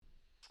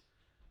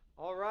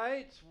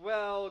right.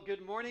 Well,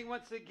 good morning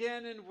once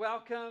again and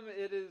welcome.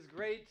 It is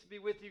great to be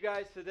with you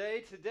guys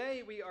today.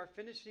 Today we are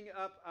finishing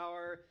up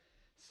our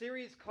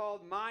series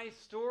called My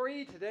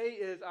Story. Today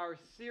is our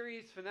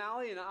series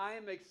finale, and I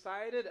am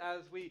excited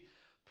as we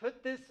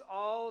put this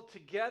all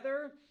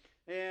together.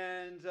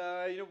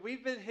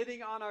 We've been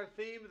hitting on our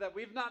theme that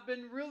we've not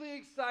been really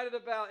excited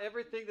about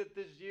everything that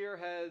this year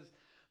has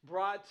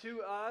brought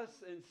to us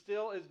and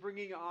still is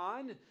bringing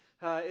on.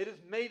 It has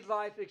made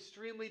life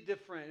extremely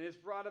different, and it's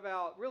brought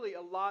about really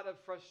a lot of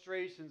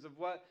frustrations of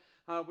what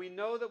we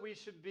know that we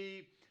should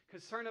be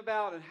concerned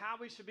about and how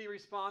we should be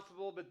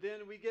responsible, but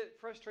then we get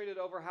frustrated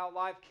over how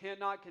life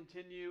cannot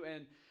continue.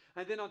 And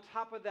then on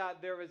top of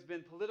that, there has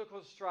been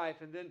political strife,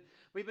 and then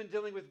we've been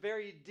dealing with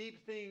very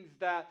deep things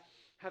that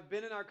have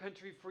been in our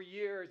country for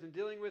years, and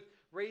dealing with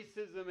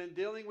racism and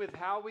dealing with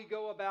how we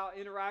go about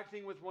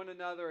interacting with one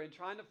another and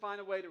trying to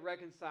find a way to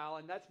reconcile.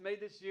 And that's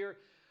made this year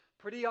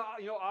pretty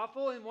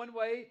awful in one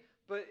way,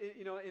 but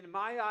in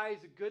my eyes,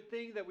 a good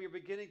thing that we're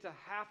beginning to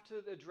have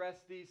to address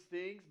these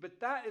things. But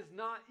that is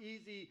not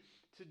easy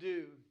to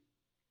do.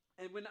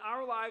 And when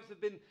our lives have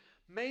been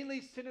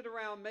mainly centered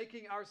around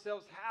making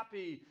ourselves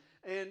happy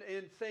and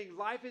saying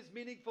life is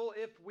meaningful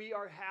if we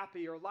are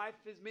happy, or life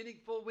is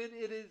meaningful when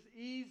it is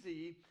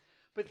easy,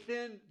 but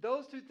then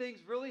those two things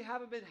really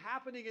haven't been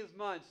happening as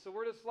much. So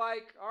we're just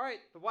like, all right,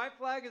 the white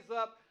flag is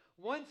up,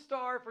 1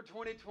 star for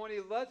 2020.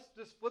 Let's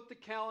just flip the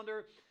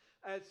calendar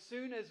as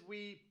soon as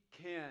we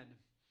can.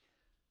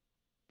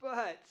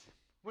 But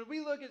when we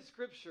look at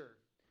Scripture,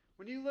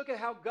 when you look at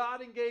how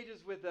God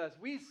engages with us,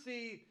 we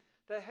see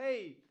that,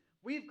 hey,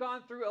 we've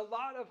gone through a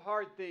lot of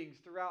hard things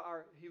throughout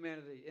our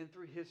humanity and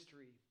through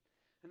history.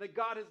 And that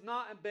God has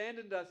not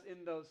abandoned us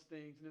in those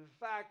things. And in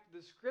fact,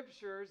 the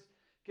Scriptures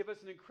give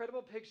us an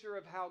incredible picture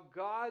of how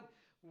God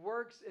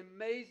works in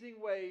amazing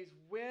ways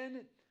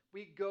when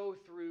we go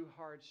through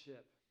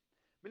hardship.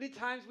 Many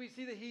times we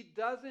see that He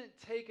doesn't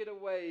take it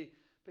away,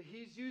 but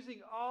He's using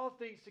all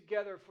things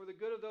together for the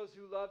good of those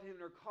who love Him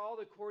and are called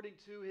according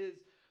to His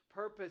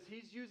purpose.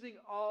 He's using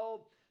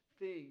all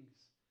things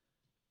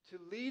to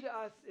lead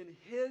us in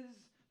His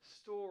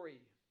story,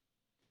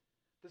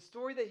 the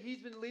story that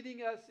He's been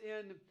leading us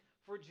in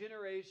for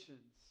generations.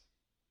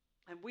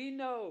 And we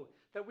know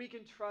that we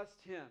can trust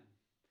Him.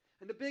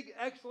 And the big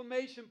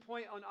exclamation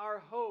point on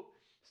our hope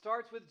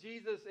starts with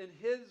Jesus and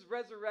His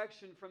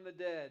resurrection from the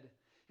dead.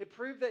 It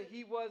proved that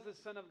He was the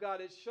Son of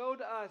God. It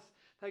showed us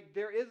that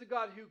there is a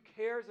God who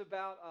cares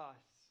about us,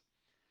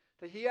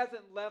 that He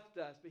hasn't left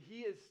us, but He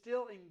is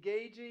still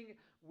engaging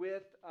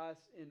with us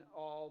in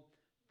all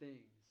things.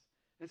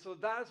 And so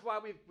that is why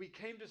we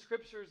came to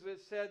Scriptures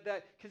that said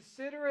that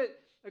consider it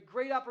a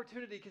great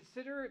opportunity,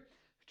 consider it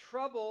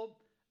trouble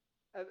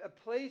a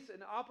place,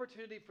 an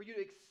opportunity for you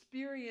to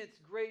experience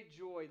great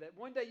joy, that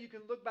one day you can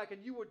look back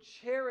and you will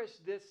cherish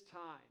this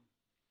time.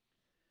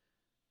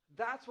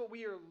 That's what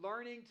we are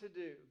learning to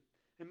do.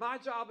 And my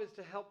job is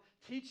to help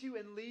teach you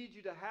and lead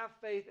you to have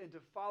faith and to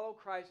follow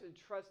Christ and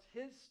trust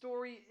His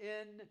story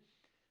in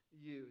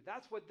you.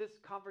 That's what this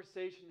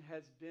conversation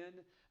has been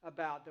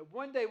about. That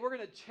one day we're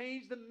going to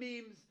change the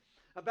memes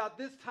about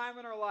this time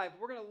in our life.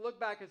 We're going to look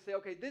back and say,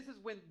 okay, this is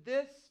when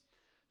this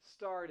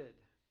started,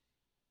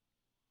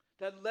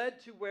 that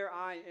led to where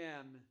I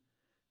am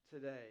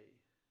today.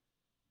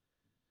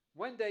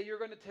 One day you're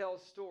going to tell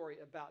a story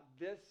about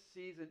this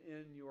season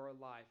in your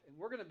life. And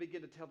we're going to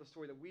begin to tell the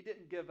story that we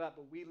didn't give up,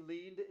 but we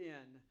leaned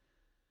in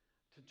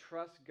to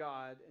trust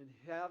God and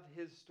have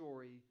His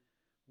story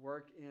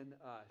work in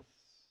us.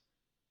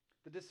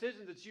 The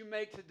decisions that you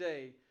make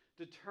today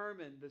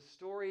determine the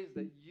stories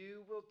that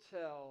you will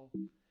tell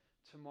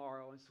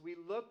tomorrow. And so we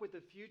look with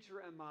the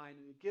future in mind,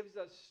 and it gives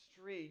us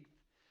strength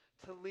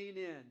to lean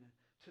in,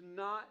 to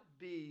not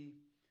be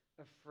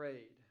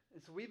afraid.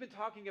 And so we've been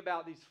talking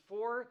about these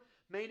 4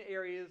 main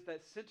areas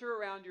that center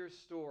around your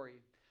story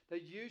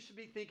that you should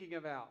be thinking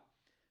about.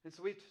 And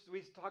so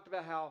we talked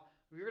about how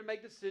we're going to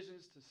make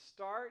decisions to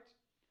start,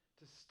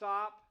 to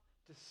stop,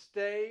 to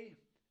stay,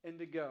 and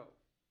to go.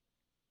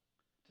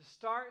 To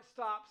start,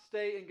 stop,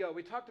 stay, and go.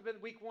 We talked about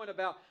in week 1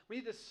 about we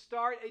need to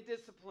start a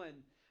discipline.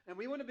 And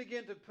we want to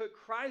begin to put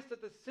Christ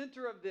at the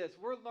center of this.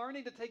 We're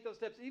learning to take those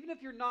steps. Even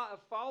if you're not a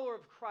follower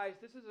of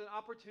Christ, this is an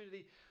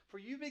opportunity for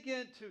you to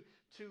begin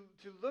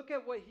to look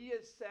at what He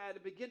has said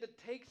and begin to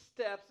take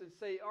steps and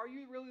say, are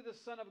you really the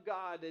Son of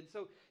God? And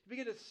so you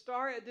begin to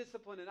start a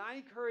discipline. And I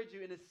encourage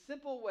you in a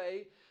simple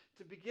way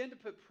to begin to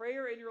put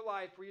prayer in your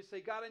life where you say,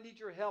 God, I need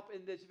your help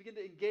in this. You begin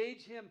to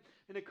engage Him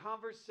in a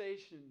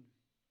conversation.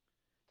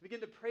 To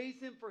begin to praise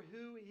Him for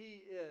who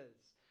He is.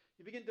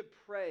 You begin to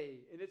pray,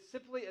 and it's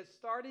simply as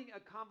starting a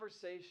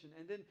conversation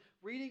and then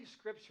reading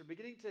Scripture,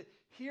 beginning to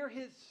hear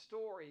His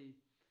story,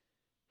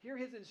 hear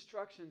His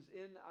instructions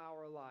in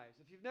our lives.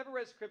 If you've never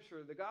read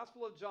Scripture, the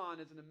Gospel of John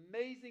is an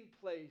amazing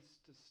place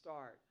to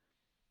start.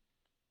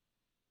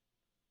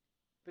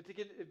 But to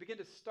begin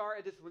to start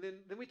a discipline.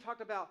 Then we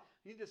talked about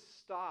you need to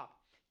stop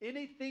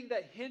anything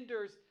that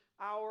hinders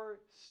our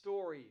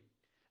story.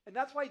 And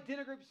that's why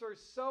dinner groups are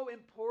so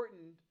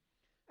important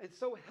and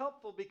so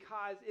helpful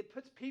because it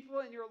puts people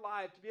in your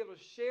life to be able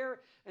to share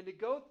and to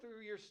go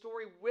through your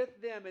story with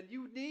them. And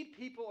you need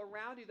people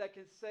around you that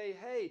can say,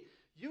 hey,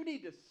 you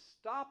need to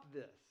stop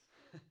this.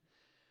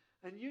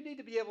 And you need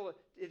to be able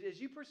to,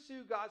 as you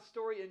pursue God's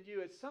story in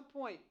you, at some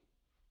point,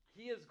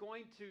 He is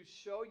going to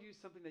show you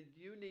something that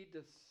you need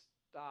to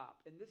stop.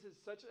 And this is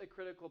such a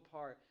critical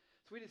part.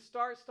 So we need to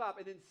start, stop,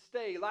 and then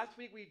stay. Last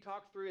week we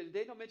talked through it, and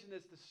Daniel mentioned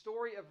this, the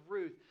story of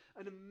Ruth,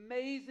 an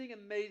amazing,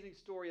 amazing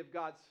story of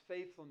God's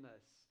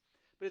faithfulness.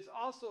 But it's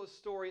also a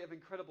story of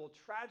incredible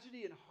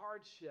tragedy and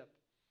hardship,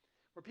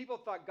 where people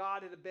thought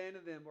God had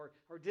abandoned them or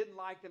didn't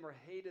like them or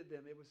hated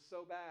them. It was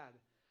so bad.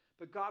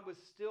 But God was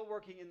still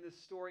working in this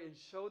story and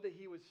showed that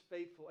He was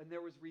faithful, and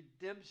there was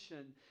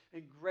redemption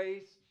and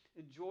grace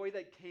and joy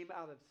that came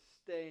out of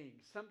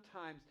staying.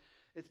 Sometimes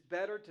it's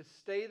better to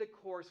stay the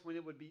course when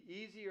it would be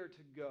easier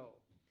to go,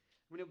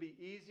 when it would be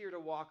easier to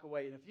walk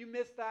away. And if you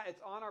missed that,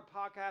 it's on our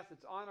podcast,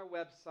 it's on our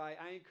website.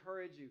 I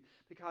encourage you,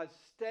 because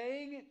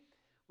staying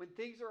when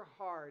things are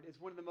hard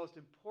is one of the most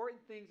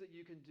important things that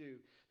you can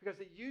do, because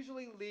it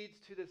usually leads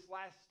to this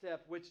last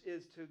step, which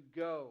is to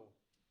go.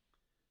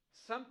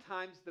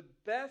 Sometimes the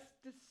best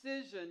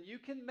decision you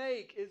can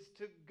make is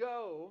to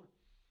go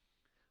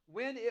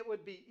when it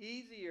would be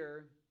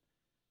easier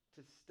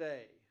to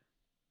stay.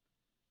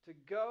 To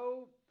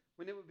go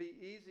when it would be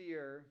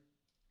easier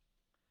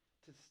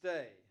to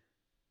stay.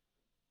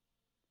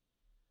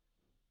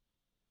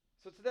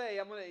 So today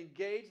I'm going to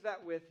engage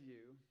that with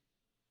you.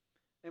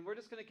 And we're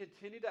just going to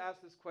continue to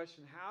ask this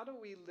question: how do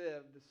we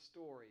live the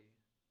story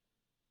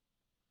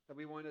that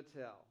we want to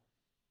tell?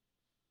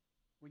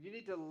 When you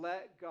need to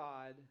let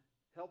God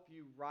help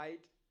you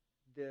write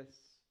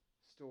this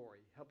story,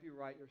 help you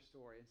write your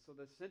story. And so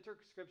the center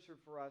scripture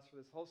for us for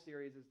this whole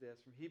series is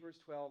this, from Hebrews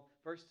 12,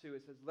 verse 2.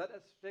 It says, "Let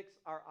us fix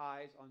our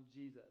eyes on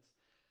Jesus,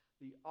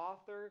 the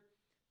author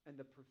and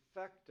the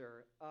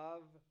perfecter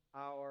of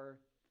our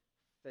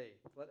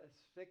faith." Let us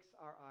fix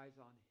our eyes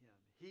on Him.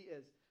 He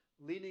is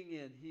leaning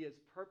in. He is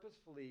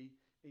purposefully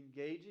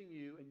engaging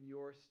you in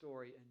your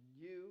story, and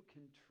you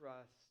can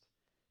trust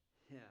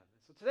Him.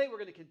 So today we're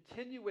going to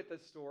continue with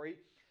this story,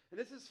 and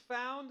this is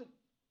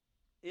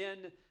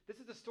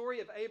the story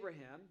of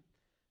Abraham.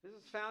 This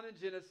is found in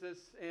Genesis,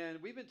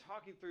 and we've been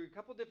talking through a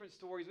couple different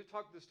stories. We've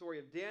talked through the story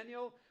of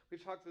Daniel,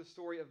 we've talked through the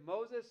story of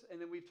Moses, and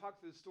then we've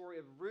talked through the story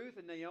of Ruth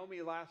and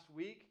Naomi last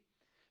week.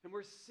 And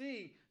we're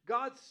seeing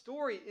God's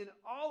story in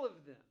all of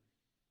them.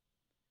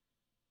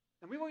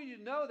 And we want you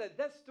to know that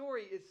that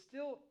story is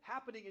still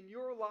happening in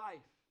your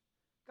life.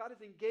 God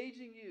is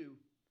engaging you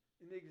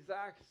in the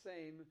exact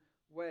same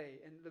way.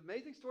 And the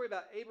amazing story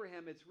about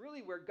Abraham, it's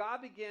really where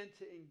God began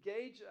to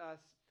engage us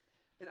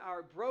in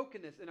our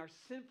brokenness, in our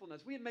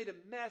sinfulness. We had made a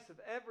mess of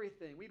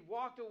everything. We'd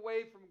walked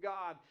away from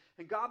God,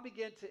 and God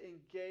began to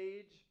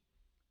engage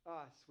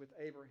us with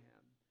Abraham.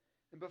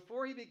 And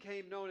before he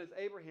became known as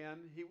Abraham,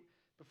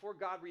 before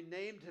God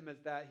renamed him as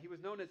that, he was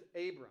known as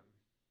Abram.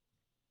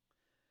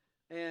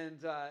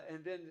 And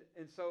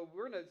so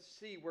we're going to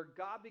see where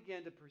God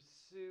began to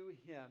pursue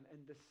him and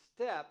the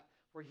step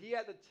where he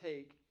had to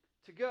take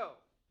to go.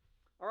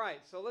 All right,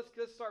 so let's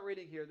start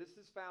reading here. This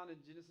is found in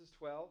Genesis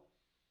 12.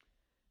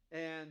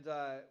 And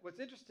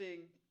what's interesting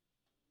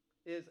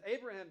is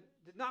Abraham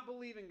did not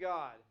believe in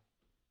God.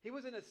 He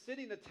was in a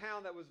city, in a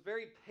town that was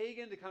very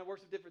pagan to kind of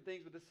worship different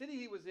things. But the city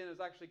he was in is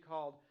actually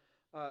called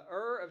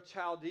Ur of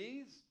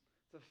Chaldees.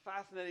 It's a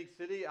fascinating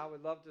city. I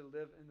would love to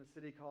live in the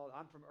city called,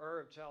 I'm from Ur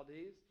of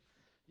Chaldees.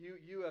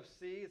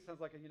 UFC, it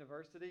sounds like a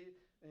university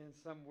in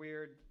some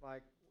weird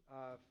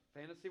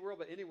fantasy world.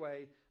 But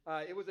anyway,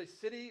 it was a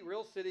city,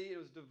 real city. It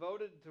was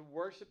devoted to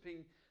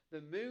worshiping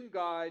the moon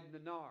god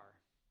Nannar.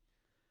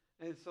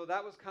 And so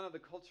that was kind of the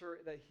culture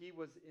that he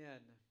was in.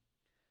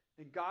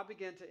 And God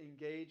began to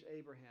engage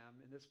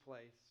Abraham in this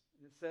place.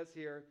 And it says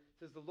here,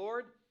 the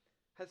Lord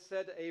has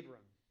said to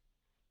Abram,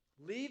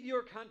 "Leave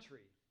your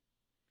country,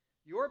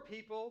 your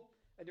people,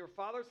 and your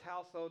father's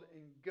household,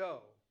 and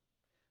go.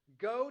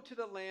 Go to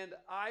the land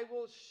I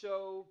will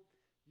show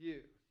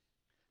you."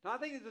 Now, I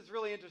think this is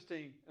really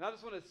interesting, and I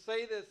just want to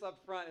say this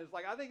up front. It's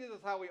like, I think this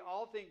is how we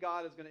all think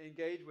God is going to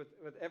engage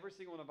with every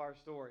single one of our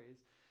stories.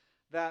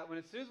 That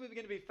as soon as we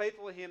begin to be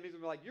faithful to Him, He's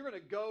going to be like, you're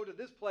going to go to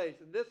this place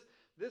and this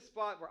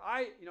spot where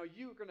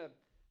you're going to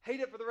hate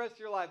it for the rest of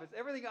your life. It's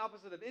everything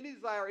opposite of any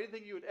desire or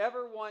anything you would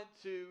ever want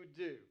to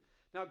do.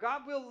 Now,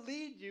 God will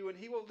lead you, and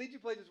He will lead you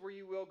places where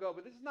you will go,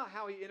 but this is not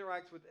how He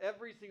interacts with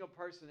every single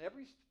person.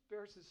 Every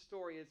person's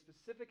story is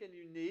specific and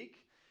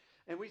unique,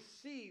 and we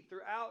see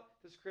throughout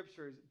the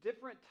Scriptures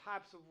different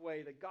types of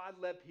way that God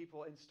led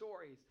people in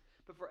stories.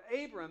 But for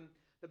Abram,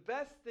 the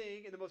best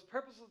thing and the most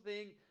purposeful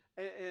thing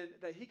and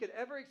that he could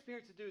ever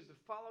experience to do is to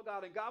follow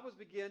God, and God was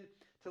begin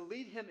to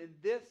lead him in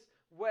this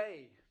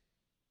way.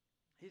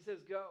 He says,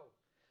 go.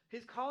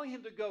 He's calling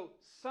him to go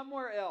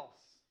somewhere else.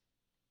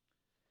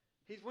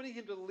 He's wanting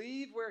him to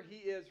leave where he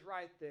is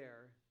right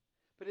there,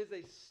 but it's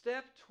a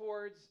step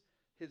towards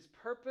his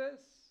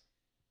purpose,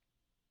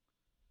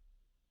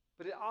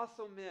 but it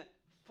also meant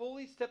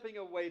fully stepping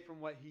away from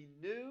what he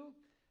knew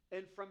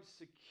and from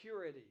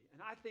security.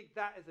 And I think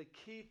that is a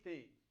key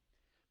thing,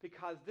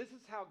 because this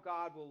is how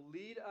God will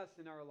lead us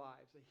in our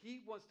lives.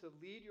 He wants to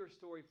lead your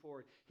story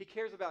forward. He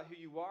cares about who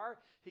you are.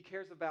 He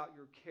cares about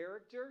your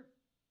character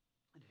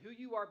and who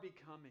you are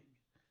becoming.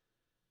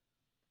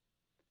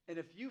 And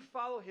if you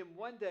follow him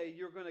one day,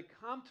 you're going to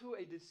come to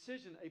a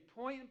decision, a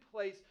point in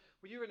place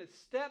where you're going to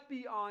step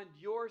beyond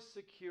your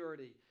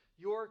security,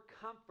 your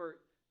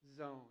comfort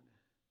zone,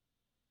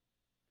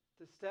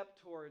 to step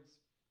towards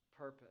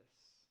purpose.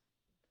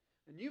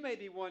 And you may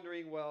be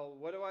wondering, well,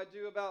 what do I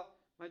do about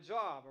my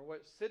job? Or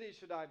what city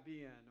should I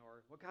be in?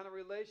 Or what kind of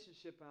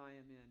relationship I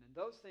am in? And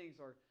those things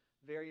are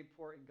very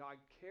important. God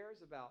cares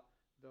about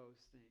those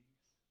things.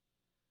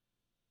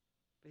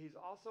 But he's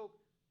also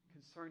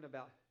concerned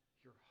about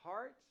your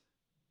heart,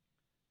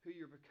 who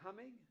you're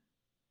becoming,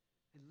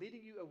 and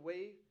leading you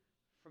away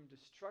from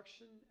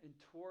destruction and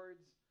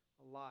towards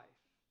life.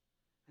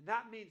 And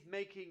that means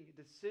making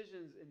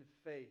decisions in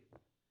faith.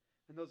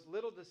 And those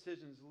little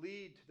decisions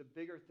lead to the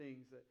bigger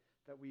things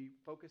that we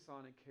focus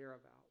on and care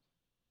about.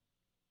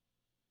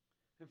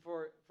 And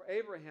for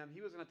Abraham,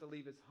 he was going to have to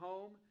leave his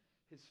home,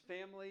 his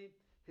family,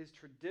 his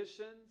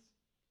traditions.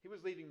 He was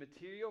leaving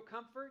material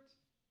comfort.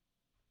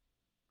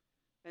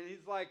 And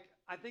he's like,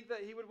 I think that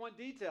he would want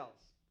details.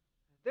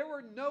 There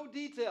were no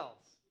details.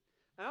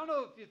 And I don't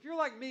know if you're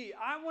like me,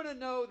 I want to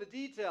know the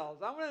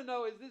details. I want to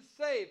know, is this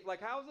safe?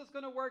 Like, how is this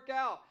going to work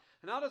out?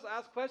 And I'll just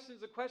ask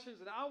questions and questions,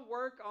 and I'll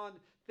work on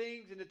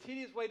things in a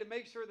tedious way to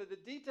make sure that the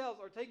details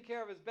are taken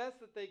care of as best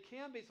that they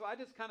can be, so I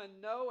just kind of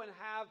know and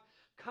have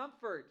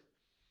comfort.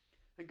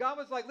 And God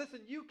was like,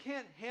 listen, you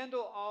can't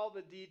handle all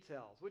the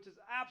details, which is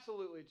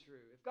absolutely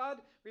true. If God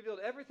revealed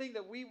everything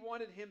that we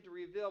wanted him to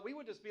reveal, we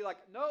would just be like,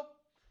 nope.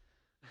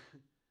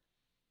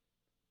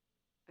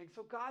 And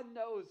so God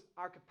knows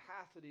our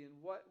capacity and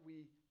what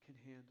we can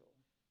handle.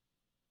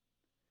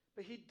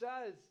 But he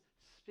does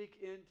speak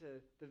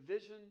into the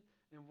vision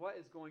and what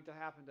is going to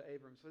happen to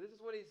Abram. So this is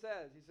what he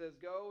says. He says,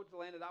 go to the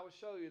land that I will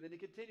show you. Then he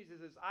continues.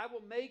 He says, I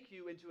will make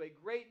you into a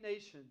great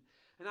nation,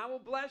 and I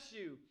will bless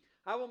you.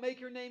 I will make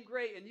your name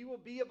great, and you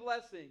will be a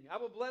blessing. I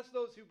will bless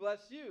those who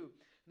bless you.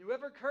 And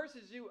whoever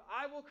curses you,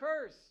 I will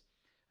curse.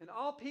 And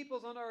all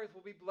peoples on earth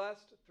will be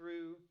blessed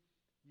through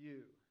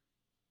you.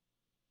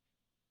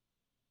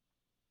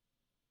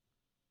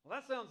 Well,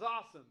 that sounds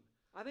awesome.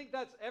 I think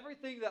that's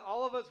everything that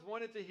all of us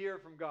wanted to hear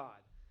from God.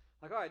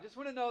 Like, all right, just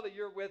want to know that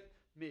you're with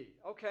me.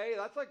 Okay,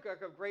 that's like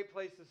a great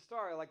place to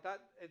start. Like that,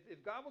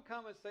 if God would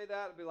come and say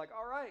that, it'd be like,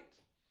 all right.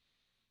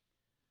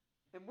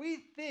 And we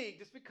think,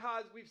 just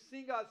because we've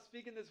seen God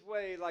speak in this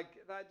way, like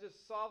that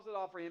just solves it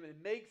all for him and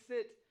makes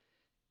it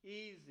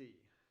easy.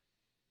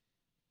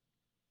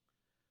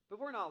 But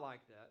we're not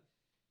like that.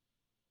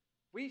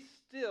 We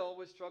still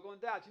would struggle and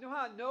doubt. You know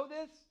how I know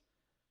this?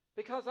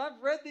 Because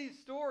I've read these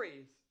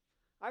stories.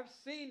 I've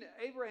seen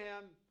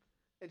Abraham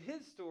and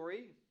his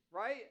story,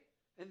 right?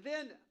 And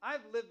then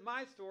I've lived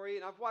my story,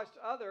 and I've watched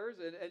others,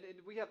 and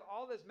we have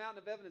all this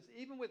mountain of evidence.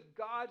 Even with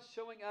God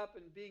showing up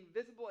and being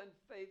visible and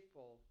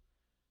faithful,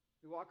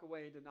 we walk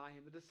away and deny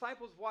him. The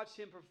disciples watched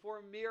him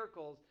perform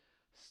miracles,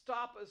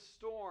 stop a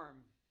storm,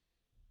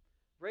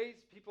 raise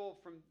people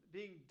from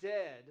being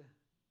dead,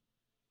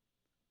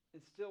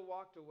 and still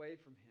walked away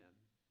from him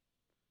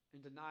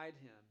and denied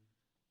him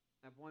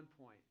at one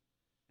point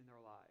in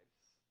their lives.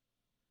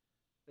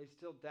 They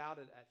still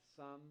doubted at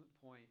some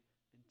point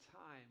in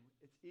time.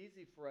 It's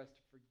easy for us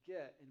to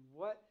forget. And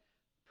what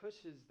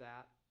pushes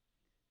that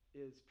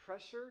is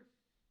pressure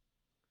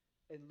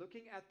and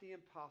looking at the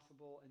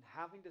impossible and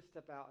having to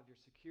step out of your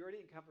security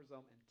and comfort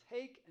zone and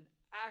take an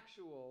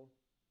actual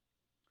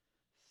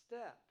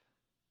step.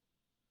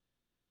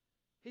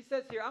 He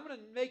says here, I'm going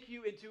to make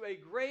you into a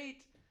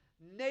great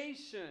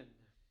nation.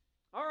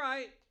 All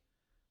right.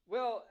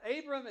 Well,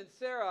 Abram and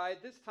Sarai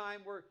at this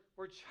time were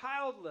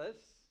childless.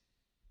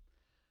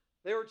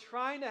 They were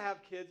trying to have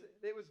kids.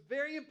 It was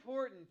very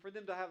important for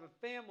them to have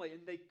a family,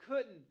 and they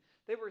couldn't.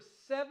 They were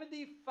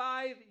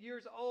 75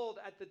 years old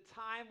at the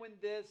time when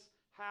this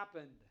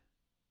happened.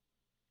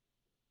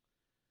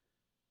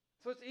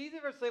 So it's easy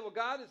for us to say, well,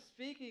 God is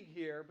speaking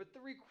here, but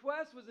the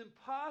request was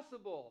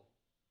impossible.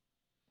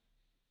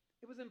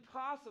 It was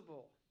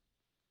impossible.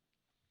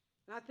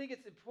 And I think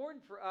it's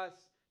important for us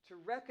to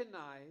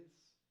recognize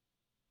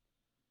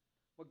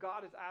what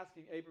God is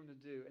asking Abram to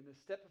do and the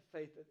step of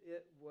faith that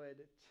it would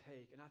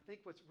take. And I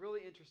think what's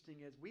really interesting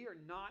is we are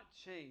not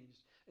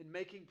changed in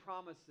making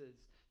promises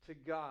to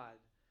God.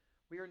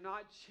 We are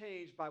not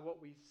changed by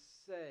what we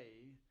say.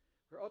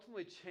 We're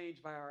ultimately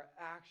changed by our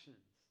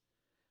actions.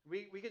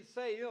 We can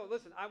say,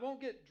 listen, I won't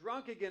get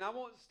drunk again. I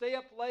won't stay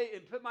up late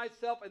and put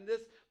myself in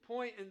this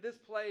point in this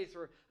place.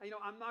 Or,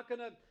 I'm not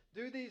going to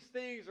do these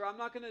things. Or I'm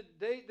not going to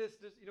date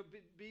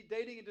be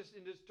dating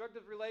in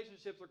destructive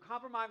relationships. Or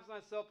compromise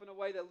myself in a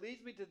way that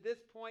leads me to this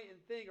point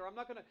and thing. Or I'm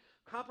not going to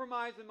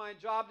compromise in my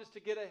job just to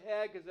get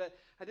ahead because it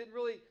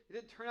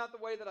didn't turn out the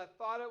way that I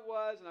thought it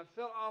was. And I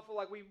felt awful.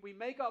 Like we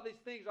make all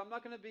these things. I'm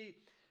not going to be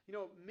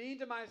mean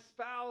to my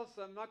spouse.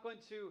 I'm not going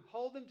to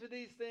hold them to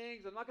these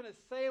things. I'm not going to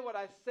say what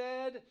I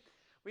said.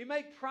 We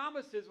make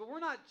promises, but we're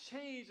not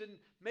changed in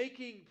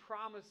making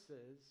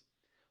promises.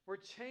 We're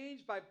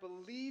changed by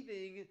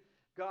believing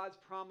God's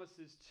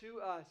promises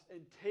to us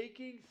and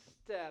taking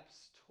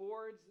steps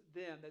towards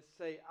them that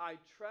say, I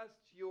trust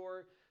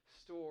your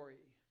story.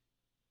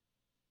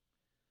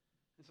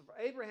 And so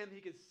for Abraham, he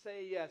could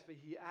say yes, but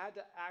he had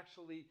to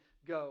actually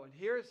go. And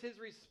here's his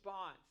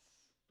response.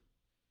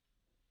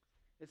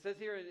 It says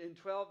here in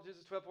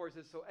Genesis 12:4, it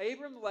says, so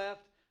Abram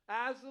left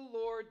as the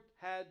Lord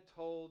had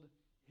told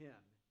him.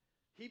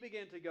 He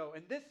began to go.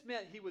 And this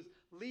meant he was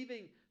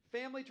leaving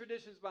family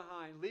traditions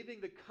behind,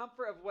 leaving the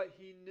comfort of what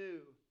he knew.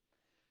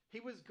 He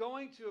was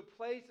going to a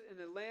place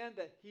in a land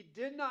that he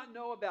did not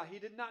know about. He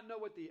did not know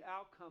what the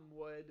outcome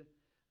would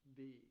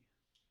be.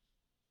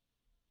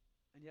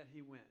 And yet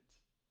he went.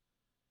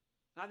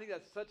 And I think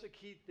that's such a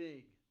key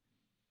thing.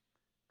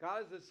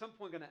 God is at some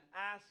point going to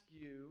ask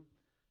you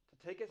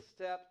to take a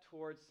step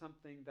towards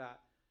something that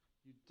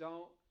you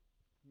don't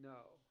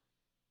know.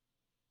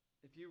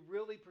 If you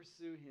really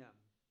pursue him,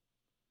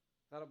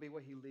 that'll be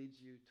what he leads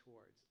you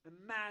towards.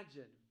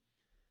 Imagine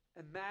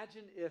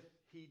if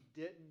he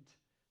didn't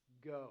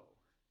go.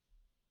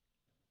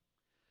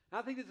 And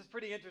I think this is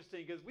pretty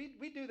interesting because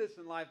we do this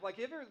in life. Like,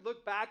 you ever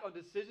look back on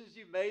decisions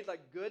you made,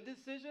 like good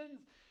decisions,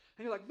 and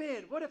you're like,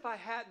 man, what if I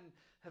hadn't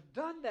have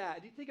done that?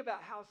 And you think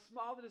about how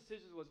small the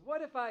decision was.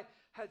 What if I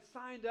had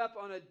signed up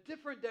on a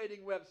different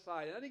dating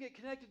website and I didn't get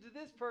connected to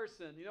this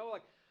person?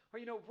 Or,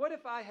 what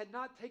if I had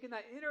not taken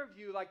that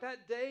interview? Like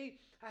that day,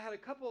 I had a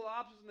couple of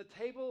options on the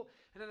table,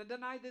 and then I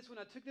denied this one,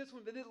 I took this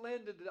one, but it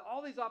led to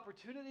all these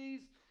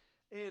opportunities,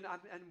 and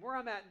where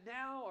I'm at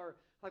now, or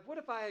like what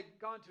if I had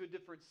gone to a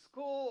different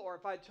school, or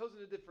if I had chosen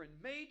a different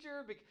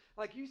major?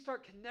 Like you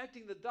start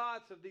connecting the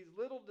dots of these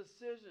little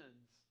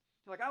decisions.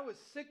 Like I was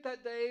sick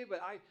that day,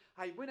 but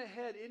I went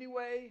ahead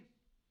anyway.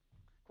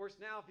 Of course,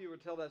 now if you were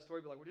to tell that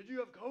story, be like, well, did you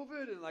have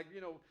COVID? And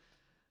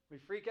we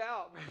freak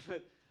out.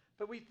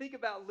 But we think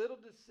about little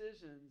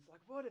decisions,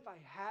 like what if I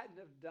hadn't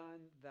have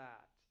done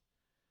that?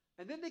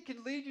 And then they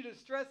can lead you to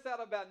stress out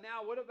about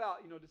now, what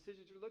about,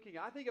 decisions you're looking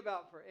at? I think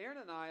about for Aaron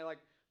and I,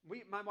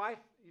 my wife,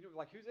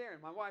 who's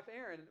Aaron? My wife,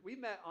 Aaron, we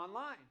met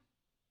online.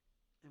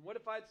 And what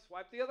if I'd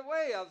swiped the other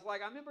way? I was like,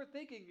 I remember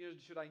thinking,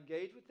 should I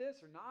engage with this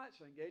or not?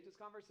 Should I engage this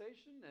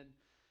conversation? And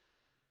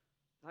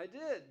I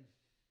did.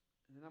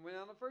 And then I went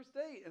on a first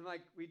date, and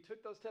we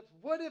took those steps.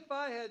 What if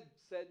I had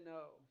said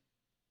no?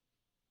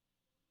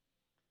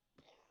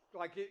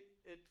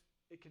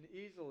 It can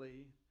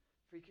easily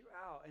freak you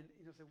out. And,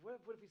 say, what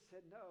if we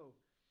said no?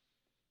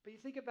 But you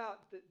think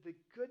about the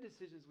good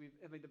decisions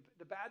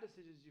the bad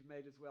decisions you've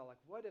made as well. Like,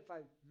 what if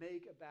I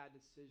make a bad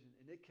decision?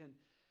 And it can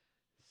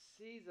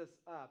seize us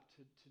up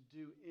to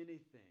do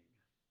anything.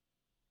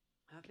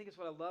 And I think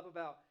it's what I love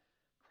about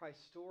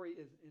Christ's story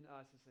is in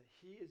us, is that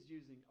he is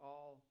using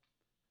all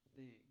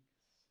things.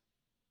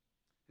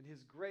 And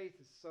his grace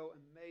is so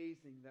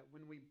amazing that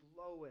when we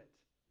blow it,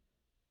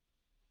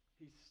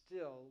 he's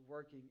still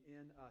working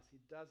in us.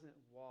 He doesn't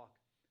walk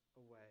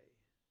away.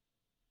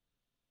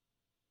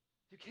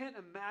 You can't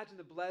imagine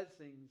the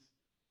blessings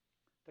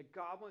that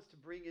God wants to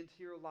bring into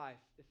your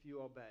life if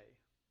you obey.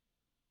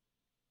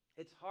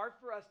 It's hard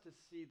for us to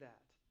see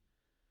that.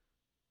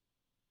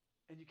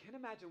 And you can't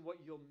imagine what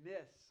you'll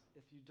miss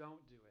if you don't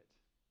do it.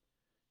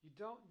 You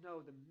don't know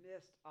the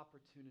missed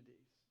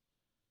opportunities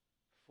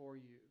for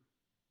you.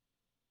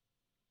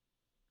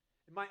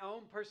 In my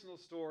own personal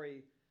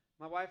story,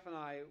 my wife and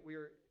I,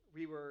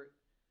 we were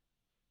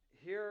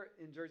here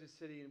in Jersey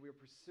City, and we were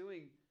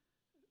pursuing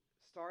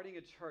starting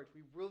a church.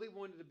 We really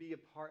wanted to be a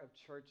part of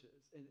churches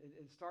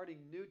and starting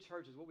new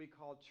churches, what we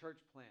call church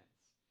plants.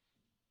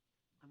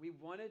 And we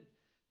wanted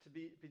to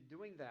be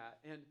doing that.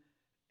 And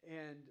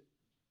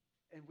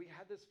we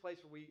had this place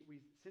where we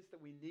sensed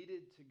that we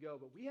needed to go,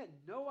 but we had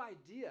no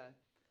idea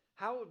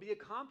how it would be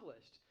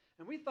accomplished.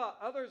 And we thought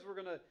others were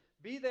going to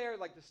be there,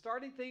 the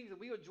starting things, and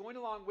we would join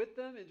along with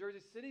them in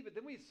Jersey City. But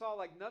then we saw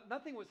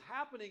nothing was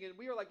happening, and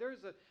we were like,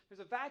 there's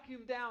a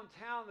vacuum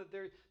downtown, that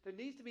there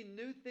needs to be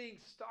new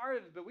things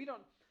started, but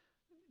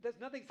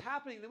nothing's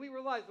happening. Then we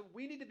realized that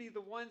we need to be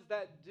the ones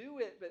that do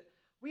it. But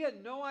we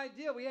had no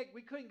idea.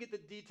 We couldn't get the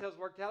details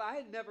worked out. I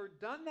had never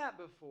done that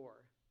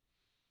before.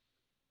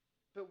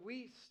 But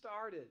we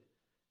started,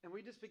 and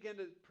we just began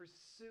to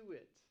pursue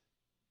it.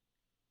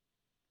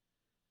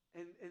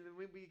 And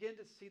we began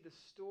to see the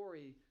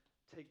story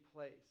take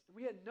place. And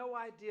we had no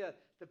idea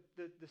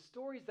the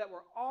stories that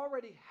were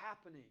already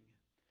happening,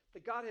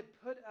 that God had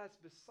put us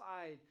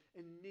beside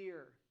and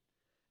near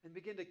and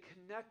began to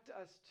connect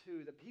us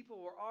to, that people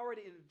were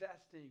already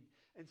investing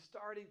and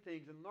starting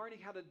things and learning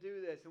how to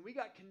do this. And we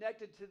got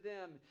connected to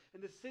them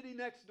in the city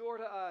next door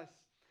to us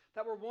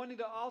that were wanting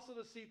to also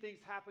to see things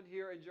happen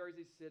here in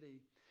Jersey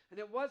City. And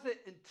it wasn't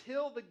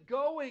until the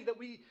going that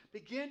we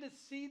began to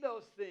see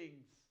those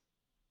things.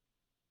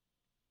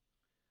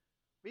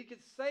 We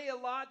could say a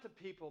lot to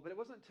people, but it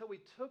wasn't until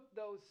we took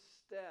those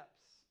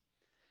steps.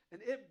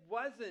 And it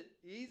wasn't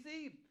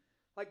easy.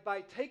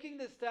 By taking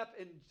this step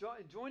and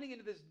joining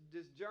into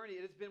this journey,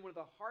 it has been one of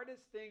the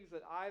hardest things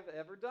that I've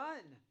ever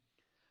done.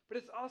 But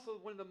it's also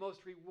one of the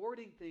most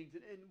rewarding things.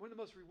 And one of the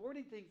most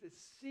rewarding things is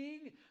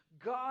seeing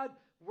God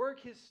work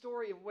his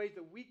story in ways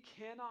that we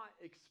cannot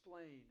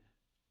explain.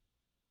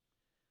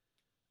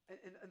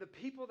 And the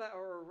people that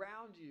are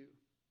around you,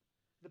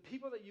 the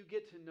people that you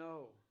get to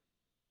know,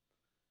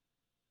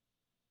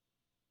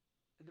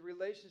 and the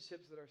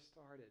relationships that are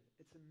started,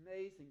 it's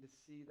amazing to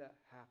see that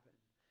happen.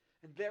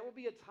 And there will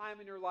be a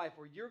time in your life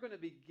where you're going to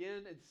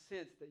begin and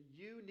sense that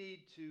you need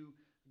to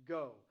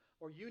go,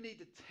 or you need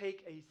to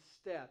take a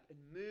step and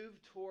move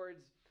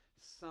towards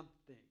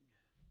something.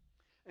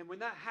 And when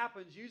that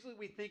happens, usually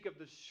we think of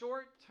the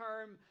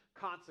short-term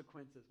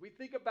consequences. We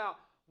think about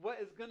what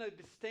is going to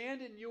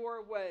stand in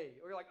your way.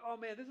 Or you're like, oh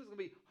man, this is going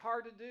to be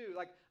hard to do.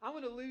 Like, I'm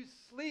going to lose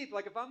sleep.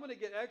 Like, if I'm going to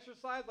get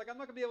exercise, like, I'm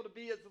not going to be able to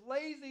be as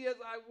lazy as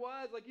I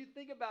was. Like, you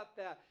think about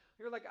that.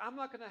 You're like, I'm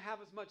not going to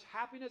have as much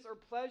happiness or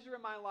pleasure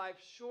in my life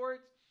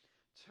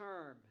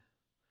short-term.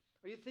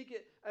 Or you think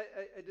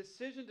a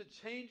decision to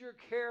change your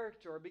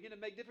character or begin to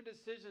make different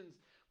decisions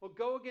will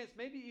go against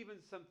maybe even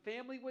some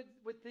family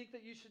would think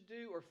that you should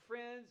do, or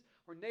friends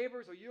or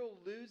neighbors, or you'll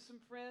lose some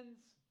friends.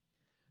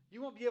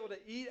 You won't be able to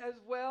eat as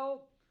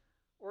well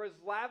or as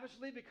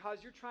lavishly because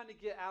you're trying to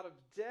get out of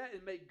debt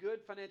and make good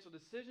financial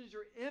decisions.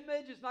 Your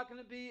image is not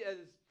going to be as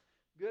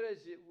good as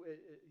you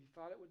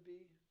thought it would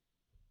be.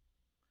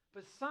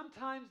 But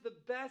sometimes the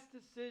best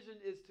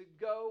decision is to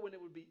go when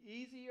it would be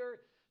easier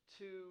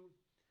to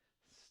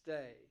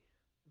stay.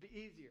 It'd be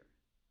easier.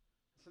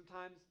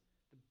 Sometimes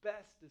the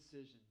best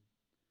decision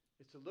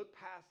is to look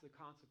past the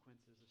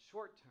consequences, the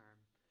short term,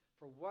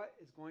 for what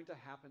is going to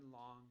happen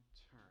long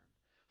term.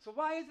 So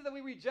why is it that we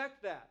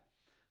reject that?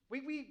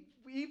 We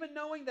even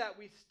knowing that,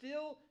 we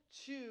still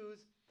choose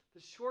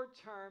the short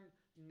term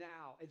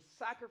now and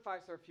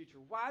sacrifice our future.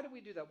 Why do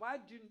we do that? Why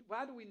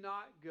do we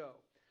not go?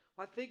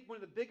 Well, I think one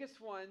of the biggest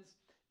ones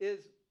is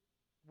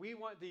we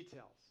want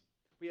details.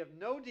 We have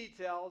no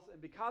details,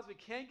 and because we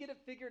can't get it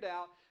figured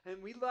out,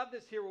 and we love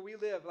this here where we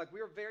live, like,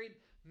 we are very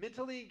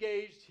mentally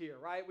engaged here,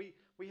 right?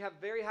 We have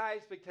very high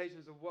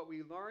expectations of what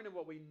we learn and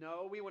what we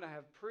know. We want to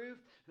have proof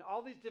and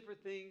all these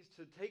different things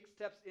to take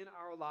steps in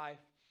our life.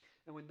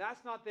 And when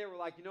that's not there, we're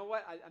like, you know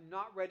what? I'm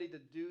not ready to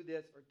do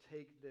this or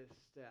take this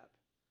step.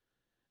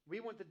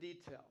 We want the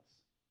details.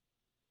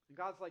 And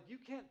God's like, you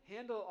can't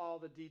handle all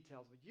the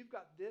details, but you've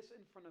got this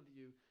in front of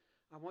you.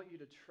 I want you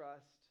to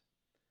trust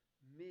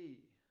me.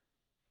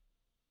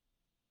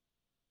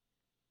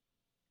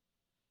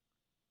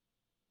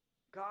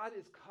 God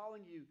is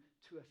calling you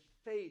to a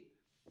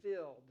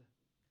faith-filled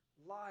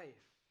life.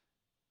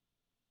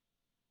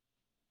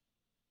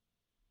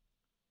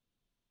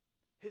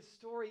 His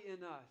story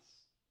in us,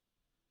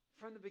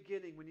 from the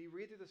beginning, when you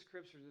read through the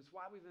scriptures, it's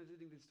why we've been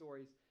reading these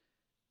stories,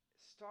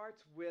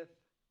 starts with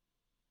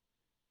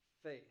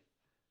faith.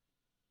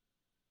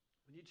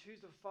 When you choose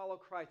to follow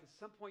Christ, at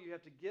some point you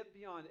have to get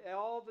beyond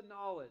all the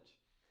knowledge.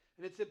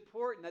 And it's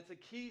important. That's a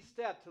key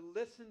step, to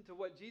listen to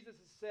what Jesus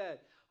has said.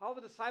 All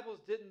the disciples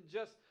didn't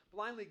just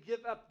blindly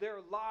give up their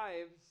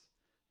lives.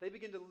 They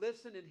began to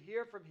listen and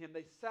hear from him.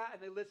 They sat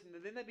and they listened,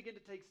 and then they began to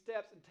take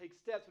steps.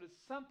 But at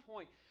some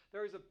point,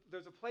 there's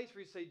a place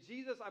where you say,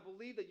 Jesus, I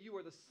believe that you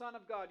are the Son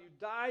of God. You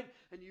died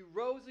and you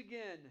rose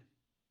again.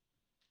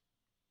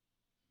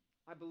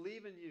 I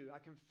believe in you. I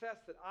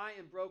confess that I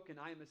am broken.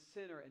 I am a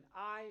sinner, and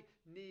I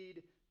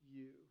need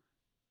you.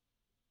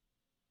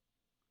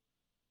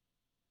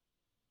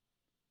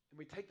 And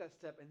we take that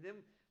step, and then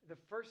the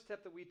first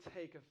step that we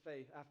take of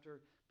faith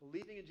after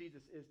believing in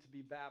Jesus is to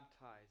be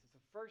baptized. It's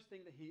the first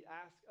thing that he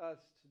asks us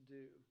to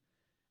do.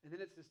 And then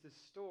it's this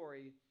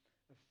story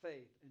of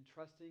faith and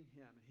trusting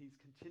him. And he's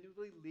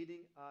continually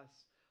leading us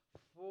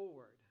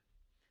forward.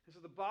 And so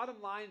the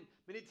bottom line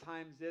many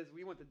times is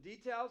we want the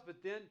details,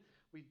 but then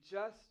we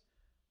just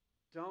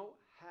don't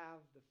have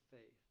the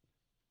faith.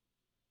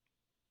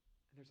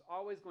 And there's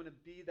always going to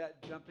be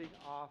that jumping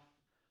off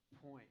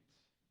point.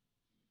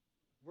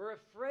 We're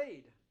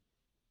afraid.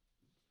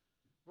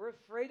 We're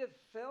afraid of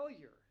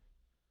failure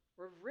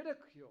or of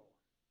ridicule.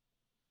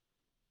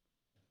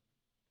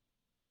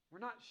 We're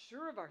not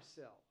sure of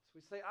ourselves.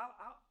 We say,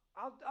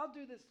 I'll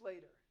do this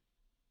later.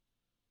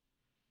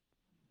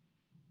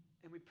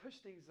 And we push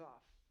things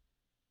off.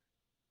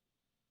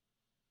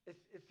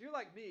 If you're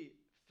like me,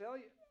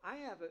 failure, I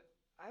have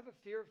a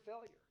fear of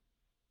failure.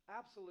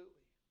 Absolutely.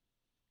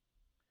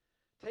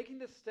 Taking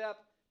this step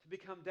to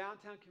become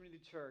Downtown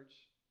Community Church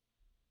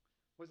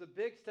was a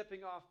big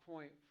stepping off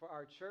point for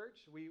our church.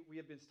 We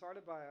had been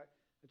started by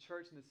a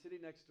church in the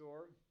city next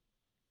door.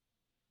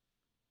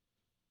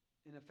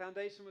 And a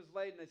foundation was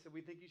laid, and they said, we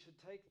think you should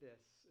take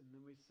this. And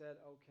then we said,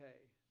 okay.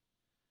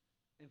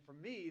 And for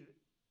me,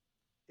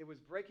 it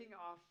was breaking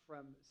off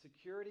from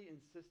security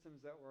and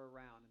systems that were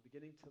around and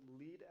beginning to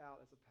lead out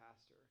as a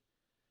pastor.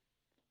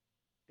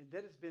 And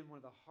that has been one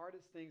of the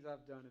hardest things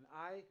I've done. And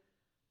I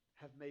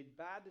have made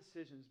bad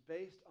decisions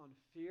based on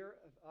fear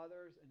of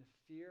others and a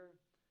fear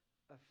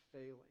of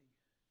failing.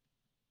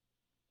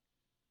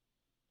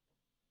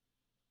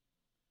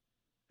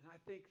 And I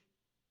think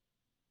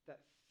that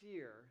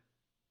fear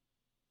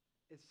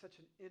is such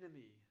an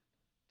enemy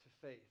to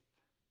faith.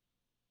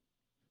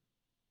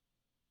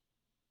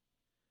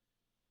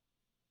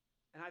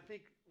 And I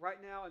think right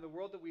now in the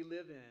world that we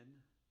live in,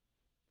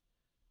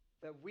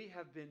 that we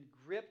have been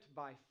gripped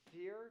by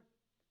fear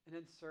and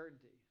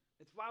uncertainty.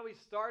 It's why we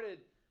started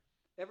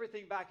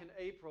everything back in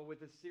April with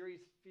the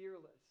series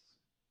Fearless,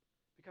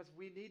 because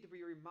we need to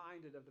be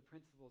reminded of the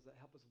principles that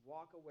help us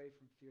walk away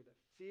from fear. That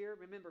fear,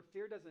 remember,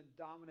 fear doesn't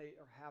dominate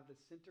or have the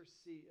center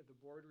seat of the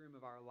boardroom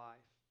of our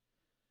life.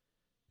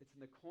 It's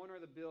in the corner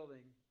of the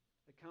building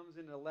that comes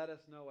in to let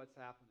us know what's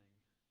happening,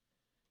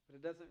 but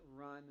it doesn't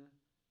run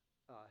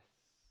us.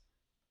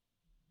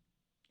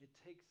 It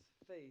takes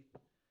faith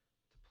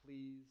to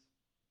please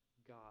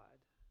God.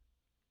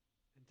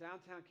 In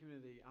Downtown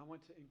Community, I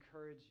want to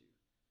encourage you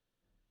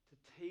to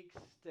take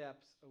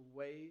steps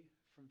away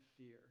from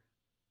fear.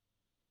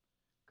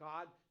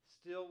 God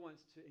still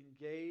wants to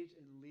engage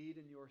and lead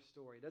in your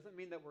story. It doesn't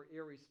mean that we're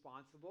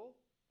irresponsible.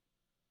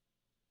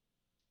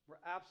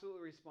 We're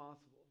absolutely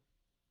responsible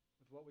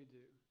with what we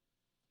do.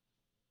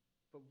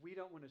 But we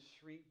don't want to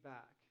shrink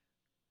back.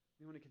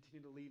 We want to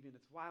continue to lead in.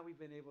 It's why we've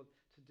been able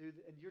to do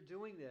this. And you're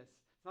doing this.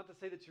 It's not to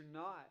say that you're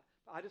not.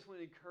 But I just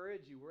want to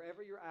encourage you,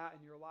 wherever you're at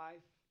in your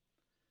life,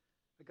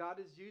 that God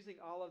is using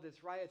all of this,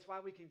 right? It's why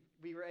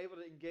we were able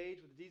to engage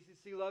with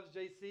DCC Loves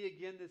JC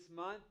again this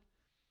month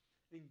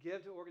and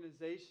give to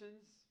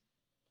organizations.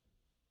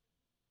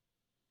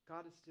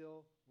 God is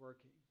still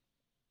working.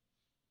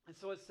 And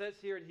so it says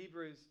here in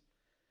Hebrews,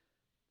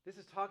 this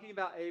is talking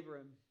about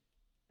Abraham.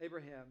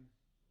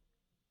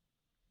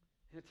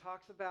 And it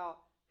talks about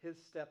his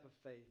step of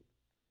faith.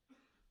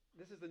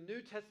 This is the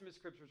New Testament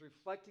scriptures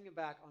reflecting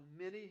back on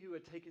many who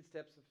had taken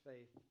steps of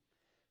faith.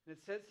 And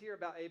it says here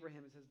about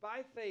Abraham, it says,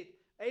 by faith,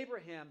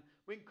 Abraham,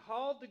 when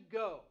called to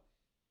go,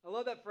 I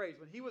love that phrase,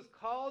 when he was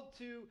called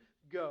to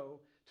go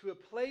to a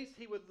place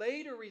he would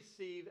later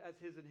receive as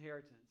his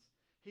inheritance,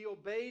 he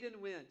obeyed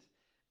and went,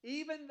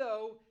 even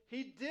though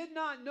he did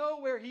not know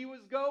where he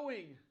was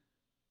going.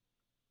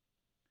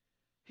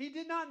 He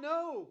did not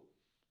know,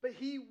 but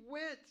he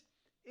went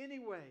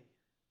anyway.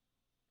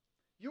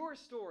 Your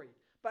story.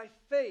 By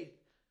faith,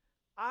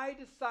 I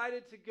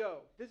decided to go.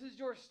 This is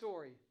your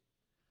story.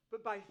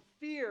 But by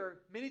fear,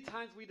 many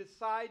times we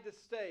decide to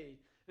stay.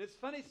 And it's a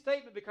funny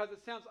statement because it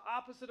sounds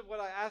opposite of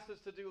what I asked us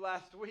to do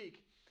last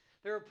week.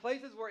 There are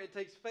places where it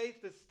takes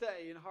faith to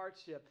stay in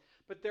hardship.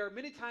 But there are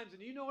many times,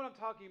 and you know what I'm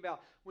talking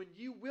about, when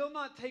you will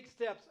not take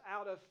steps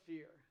out of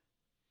fear.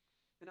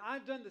 And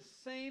I've done the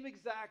same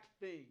exact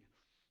thing.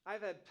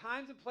 I've had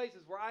times and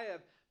places where I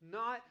have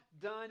not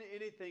done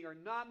anything or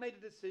not made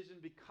a decision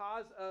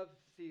because of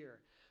fear.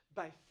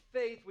 By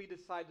faith, we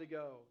decide to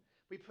go.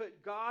 We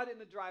put God in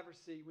the driver's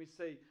seat. We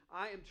say,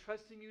 I am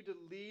trusting you to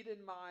lead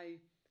in my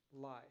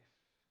life.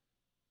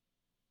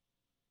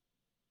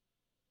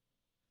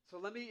 So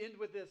let me end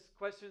with this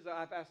question that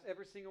I've asked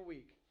every single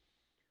week.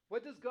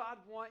 What does God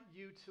want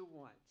you to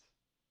want?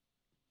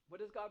 What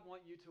does God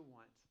want you to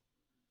want?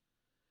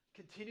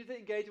 Continue to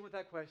engage with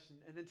that question.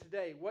 And then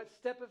today, what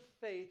step of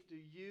faith do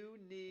you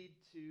need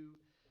to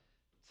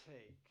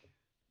take?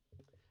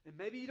 And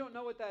maybe you don't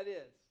know what that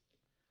is.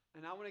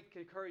 And I want to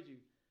encourage you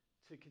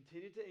to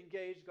continue to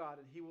engage God,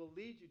 and he will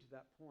lead you to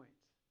that point.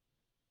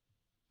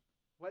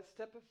 What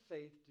step of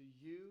faith do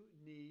you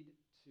need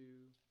to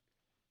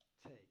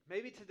take?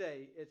 Maybe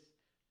today it's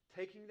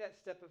taking that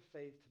step of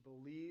faith to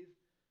believe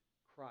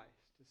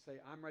Christ, to say,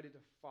 I'm ready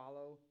to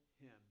follow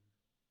him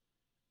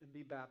and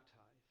be baptized.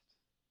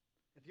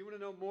 If you want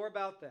to know more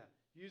about that,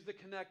 use the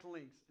connect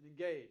links and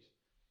engage.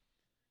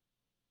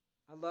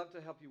 I'd love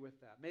to help you with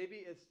that. Maybe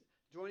it's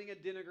joining a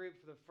dinner group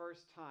for the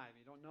first time.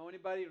 You don't know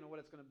anybody, you don't know what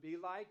it's going to be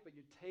like, but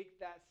you take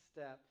that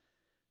step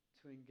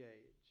to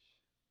engage.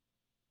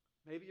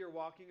 Maybe you're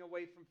walking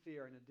away from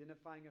fear and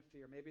identifying a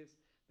fear.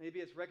 Maybe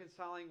it's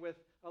reconciling with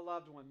a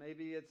loved one.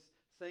 Maybe it's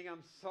saying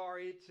I'm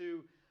sorry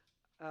to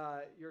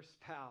your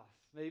spouse.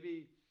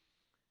 Maybe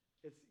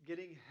it's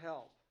getting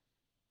help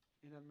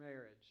in a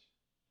marriage.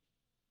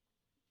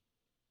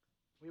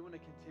 We want to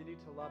continue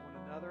to love one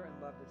another and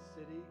love the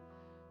city.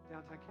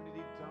 Downtown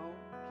Community,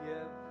 don't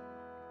give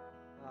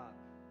up.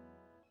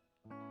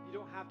 You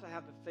don't have to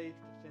have the faith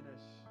to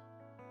finish,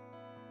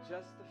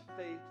 just the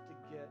faith to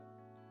get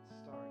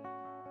started.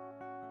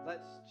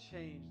 Let's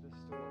change the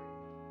story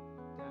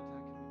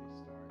Downtown Community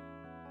started.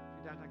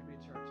 For Downtown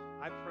Community Church,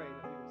 I pray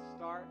that we will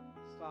start,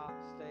 stop,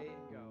 stay,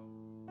 and go.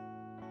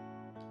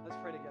 Let's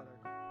pray together.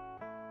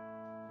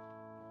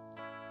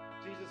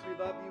 Jesus, we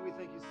love you. We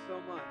thank you so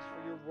much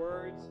for your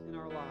words in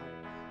our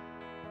lives.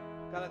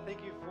 God, I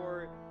thank you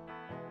for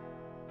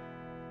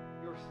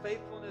your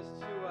faithfulness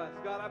to us.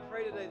 God, I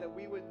pray today that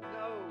we would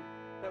know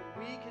that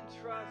we can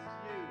trust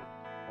you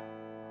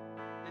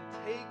and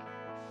take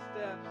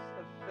steps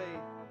of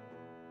faith.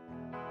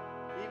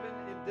 Even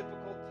in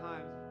difficult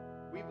times,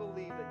 we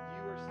believe that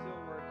you are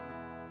still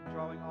working,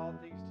 drawing all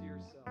things to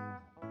yourself.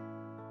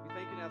 We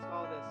thank you and ask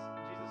all this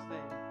in Jesus'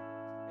 name.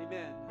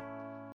 Amen.